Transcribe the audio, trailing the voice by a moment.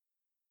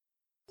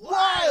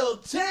Real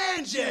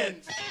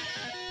Tangent!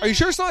 Are you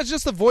sure it's not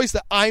just the voice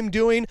that I'm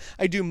doing?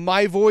 I do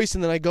my voice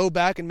and then I go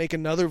back and make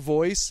another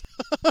voice.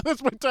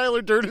 That's my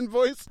Tyler Durden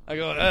voice. I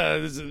go,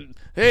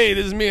 hey,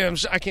 this is me.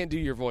 I can't do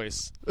your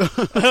voice. I'm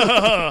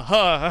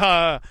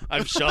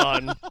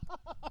Sean.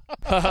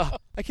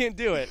 I can't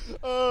do it.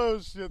 Oh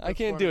shit! I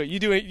can't do it. You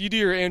do it. You do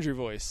your Andrew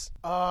voice.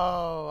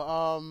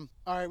 All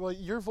right. Well,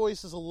 your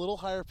voice is a little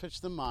higher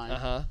pitched than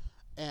mine.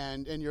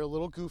 And you're a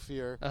little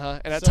goofier.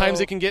 And at times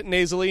it can get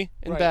nasally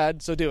and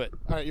bad. So do it.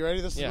 All right, you ready?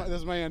 This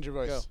is my Andrew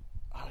voice. Go.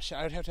 Oh shit!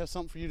 I would have to have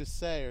something for you to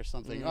say or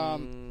something.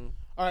 All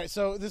right.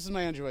 So this is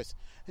my Andrew voice.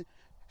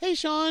 Hey,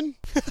 Sean.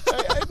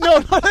 No,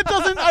 that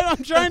doesn't.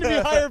 I'm trying to be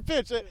higher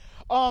pitched.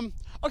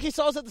 Okay,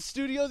 so I was at the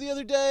studio the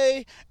other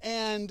day,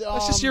 and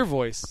That's just your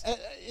voice.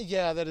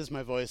 Yeah, that is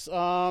my voice.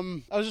 I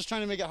was just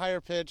trying to make it higher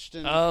pitched.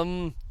 And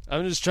I'm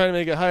just trying to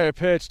make it higher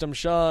pitched. I'm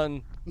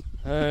Sean.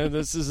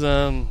 This is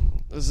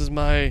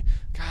my.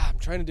 God, I'm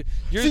trying to do.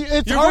 Your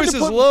voice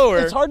is lower.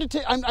 It's hard to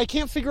take. I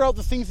can't figure out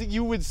the things that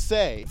you would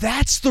say.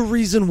 That's the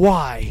reason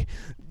why.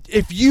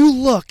 If you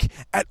look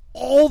at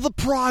all the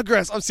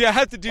progress, I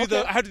have to do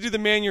the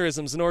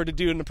mannerisms in order to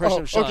do an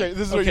impression of Sean. Okay,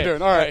 this is what you're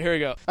doing. All right, here we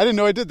go. I didn't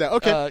know I did that.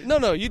 Okay.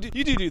 No, you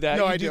do that.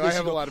 No, you I do. I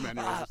have a lot of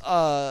mannerisms.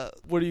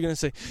 What are you going to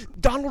say?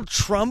 Donald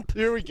Trump?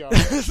 Here we go.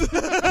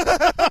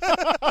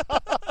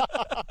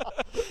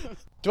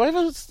 Do I have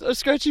a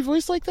scratchy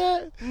voice like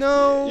that?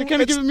 No. You're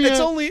kind of giving me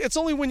It's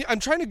only when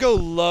I'm trying to go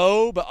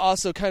low, but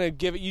also kind of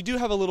give it. You do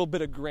have a little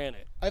bit of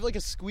granite. I have like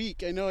a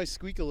squeak. I know I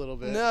squeak a little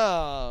bit.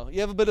 No,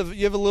 you have a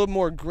little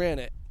more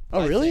granite.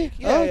 Oh, really?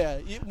 Yeah.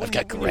 I've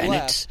got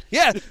granite.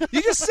 Yeah,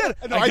 you just said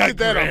it. No, I did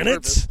that on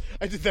purpose.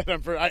 I did that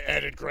on purpose. I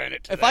added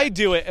granite to that.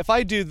 If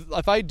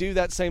I do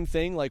that same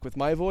thing like with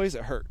my voice,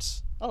 it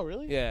hurts. Oh,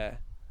 really? Yeah.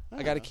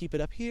 I got to keep it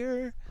up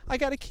here. I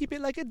got to keep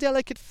it like a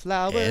delicate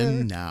flower.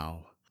 And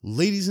now,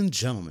 ladies and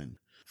gentlemen,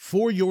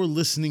 for your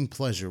listening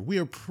pleasure, we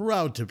are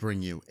proud to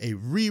bring you a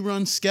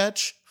rerun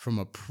sketch from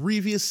a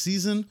previous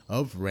season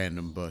of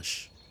Random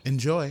Bush.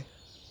 Enjoy.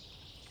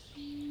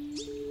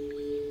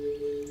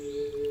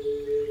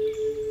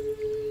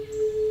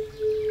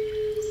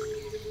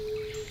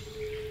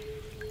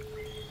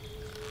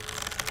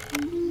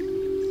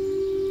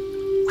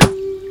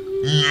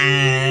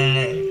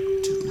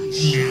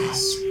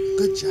 Yes.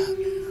 Good job.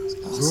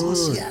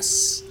 Good.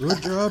 Yes.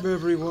 Good job,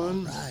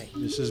 everyone. Right.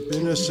 This has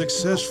been a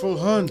successful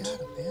hunt. Got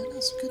it, man.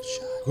 That's a good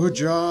shot. Good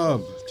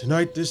job.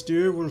 Tonight this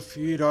deer will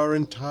feed our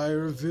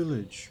entire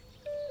village.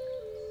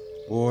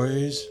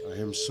 Boys, I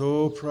am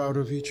so proud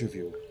of each of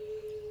you.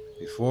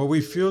 Before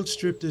we field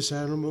strip this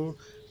animal,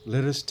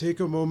 let us take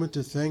a moment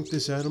to thank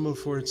this animal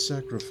for its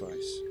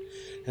sacrifice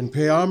and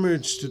pay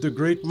homage to the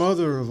great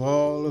mother of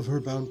all of her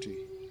bounty.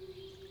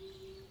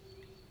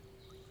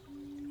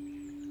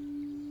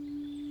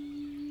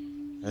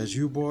 As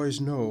you boys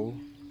know,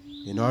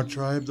 in our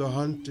tribe the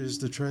hunt is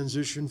the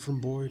transition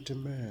from boy to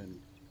man.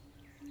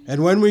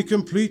 And when we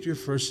complete your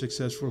first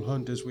successful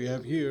hunt as we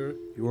have here,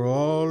 you are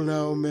all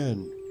now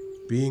men.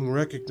 Being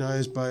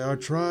recognized by our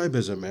tribe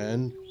as a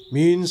man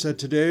means that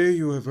today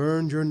you have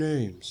earned your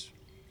names.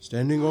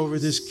 Standing over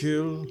this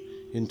kill,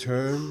 in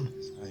turn,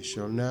 I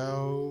shall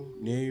now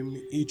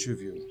name each of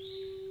you.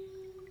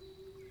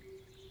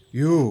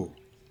 You,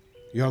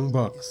 young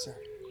buck. Yes, sir.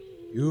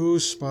 You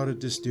spotted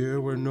this deer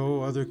where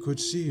no other could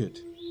see it.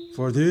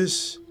 For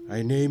this,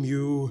 I name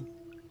you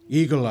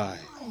Eagle Eye.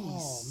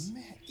 Oh,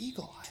 man.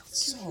 Eagle Eye.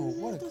 So,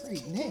 what a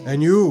great name.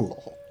 And you,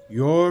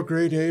 your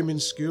great aim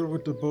and skill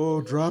with the bow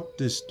dropped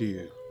this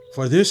deer.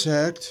 For this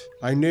act,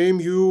 I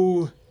name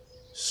you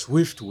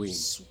Swiftwing.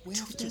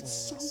 Swift. That's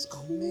so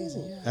cool.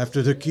 Amazing. Yeah.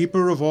 After the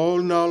keeper of all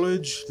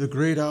knowledge, the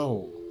great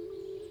owl.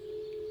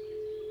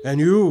 And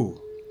you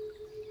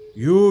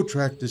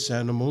tracked this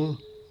animal.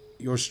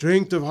 Your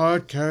strength of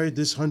heart carried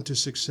this hunt to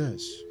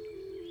success.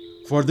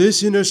 For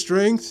this inner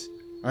strength,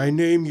 I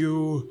name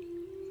you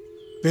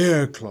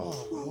Bear Claw.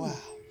 Oh, wow.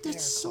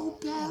 That's so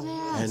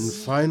badass. And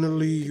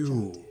finally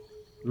you.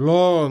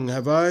 Long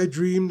have I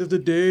dreamed of the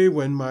day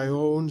when my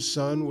own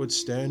son would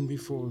stand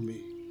before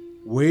me,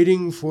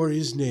 waiting for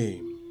his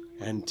name.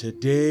 And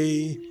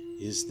today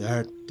is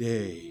that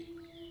day.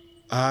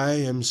 I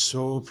am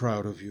so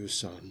proud of you,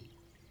 son.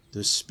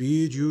 The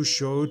speed you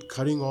showed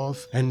cutting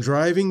off and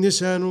driving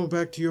this animal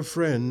back to your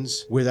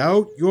friends,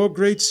 without your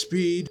great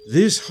speed,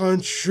 this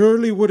hunt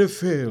surely would have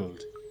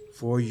failed.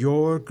 For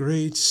your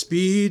great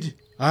speed,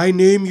 I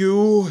name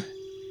you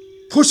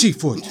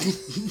Pussyfoot.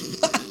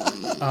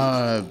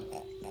 I'm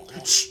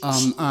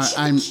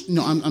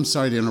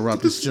sorry to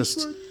interrupt. It's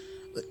just,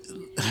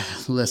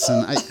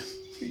 listen, I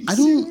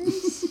don't.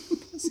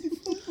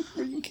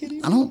 Are you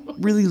kidding? I don't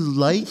really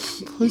like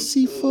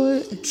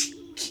Pussyfoot.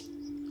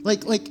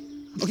 Like.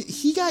 Okay,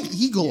 he got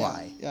Eagle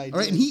Eye, Yeah, I all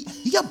right, did. and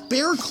he got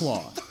Bear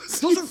Claw.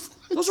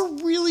 Those are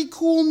really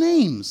cool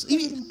names.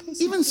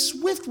 Even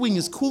Swiftwing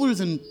is cooler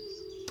than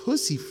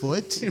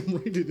Pussyfoot. Damn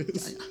right it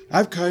is.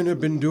 I've kind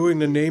of been doing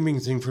the naming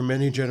thing for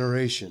many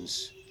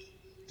generations.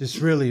 This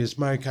really is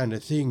my kind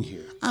of thing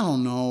here. I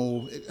don't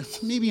know.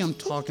 Maybe I'm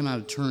talking out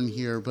of turn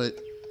here, but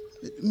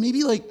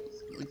maybe like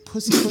like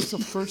Pussyfoot's a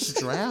first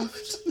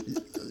draft?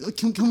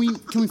 Can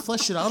we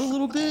flesh it out a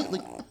little bit?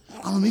 Like,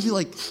 I don't know, maybe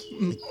like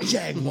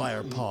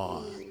jaguar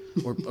paw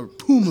or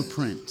puma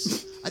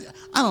print.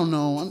 I don't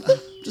know. I'm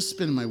just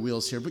spinning my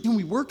wheels here, but can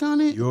we work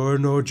on it? You're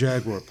no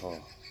jaguar paw.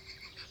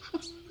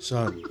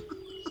 Son,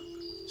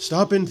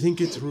 stop and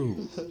think it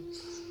through.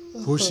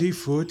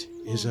 Pussyfoot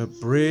is a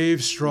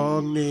brave,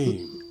 strong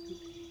name.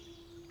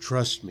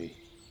 Trust me.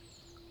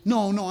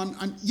 No,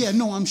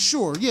 I'm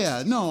sure.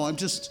 Yeah, no, I'm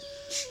just...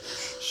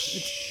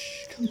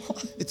 Come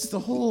on. It's the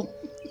whole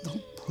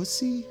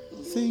pussy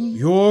thing.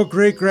 Your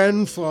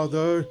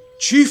great-grandfather,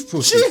 Chief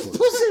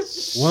Pussyfoot,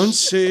 once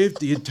saved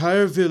the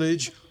entire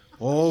village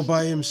all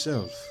by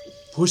himself.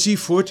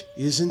 Pussyfoot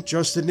isn't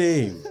just a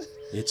name.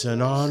 It's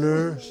an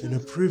honor and a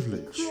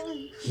privilege.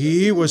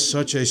 He was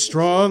such a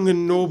strong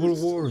and noble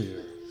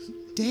warrior.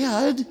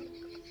 Dad?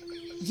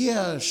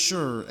 Yeah,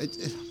 sure.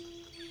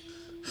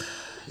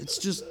 It's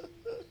just...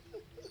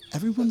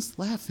 Everyone's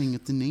laughing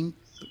at the name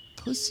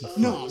Pussyfoot.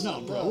 No,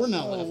 bro, we're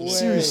not laughing.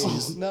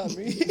 Seriously. Not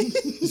me.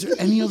 Is there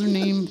any other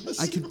name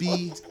I could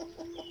be?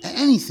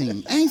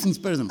 Anything. Anything's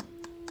better than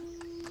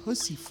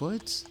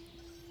Pussyfoot.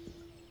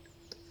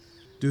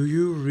 Do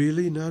you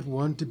really not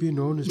want to be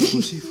known as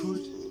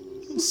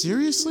Pussyfoot?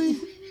 Seriously?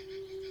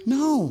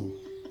 No.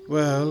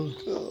 Well,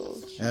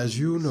 as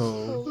you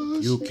know,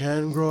 you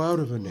can grow out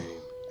of a name,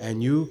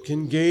 and you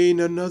can gain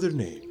another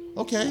name.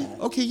 Okay,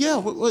 yeah.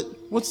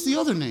 What's the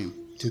other name?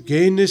 To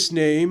gain this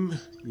name,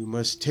 you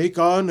must take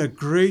on a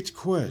great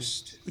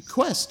quest. A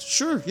quest?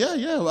 Sure. Yeah.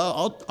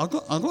 Well, I'll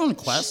go on a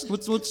quest.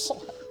 What's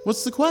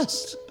the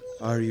quest?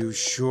 Are you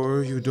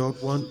sure you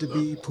don't want to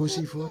be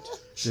Pussyfoot?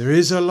 There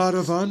is a lot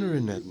of honor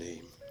in that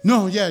name.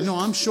 No,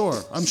 I'm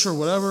sure.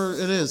 Whatever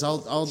it is,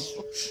 I'll.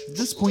 At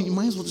this point, you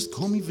might as well just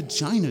call me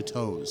Vagina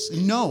Toes.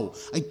 And no,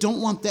 I don't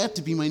want that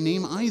to be my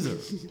name either.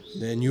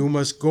 Then you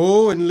must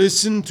go and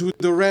listen to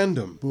the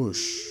random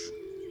Bush.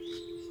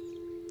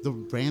 The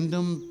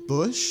random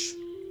bush?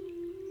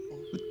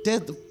 But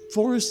Dad, the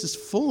forest is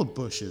full of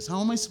bushes.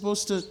 How am I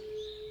supposed to...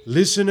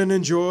 Listen and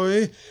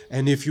enjoy,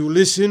 and if you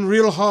listen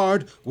real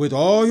hard with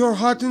all your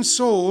heart and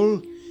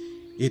soul,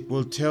 it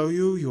will tell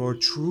you your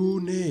true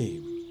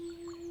name.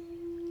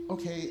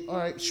 Okay, all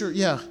right, sure,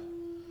 yeah.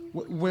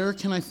 Where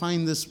can I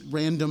find this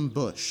random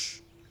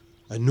bush?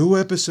 A new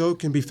episode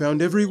can be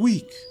found every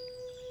week.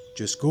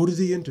 Just go to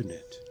the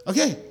internet.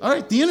 Okay, all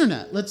right, the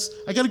internet.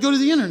 I gotta go to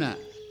the internet.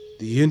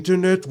 The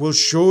internet will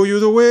show you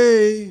the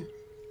way,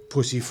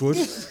 Pussyfoot.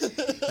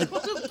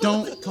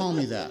 Don't call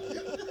me that.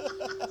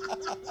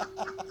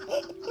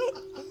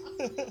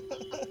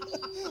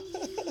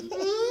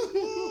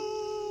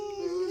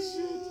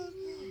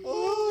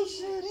 Oh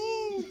shit.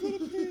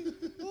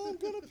 I'm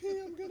gonna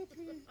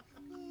pee.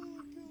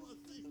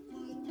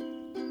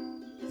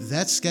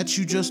 That sketch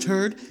you just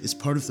heard is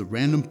part of The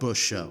Random Bush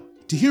Show.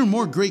 To hear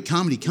more great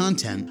comedy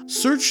content,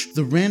 search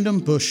The Random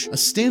Bush, a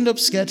stand-up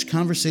sketch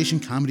conversation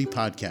comedy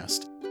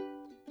podcast.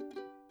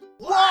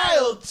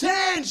 Wild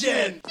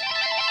Tangent!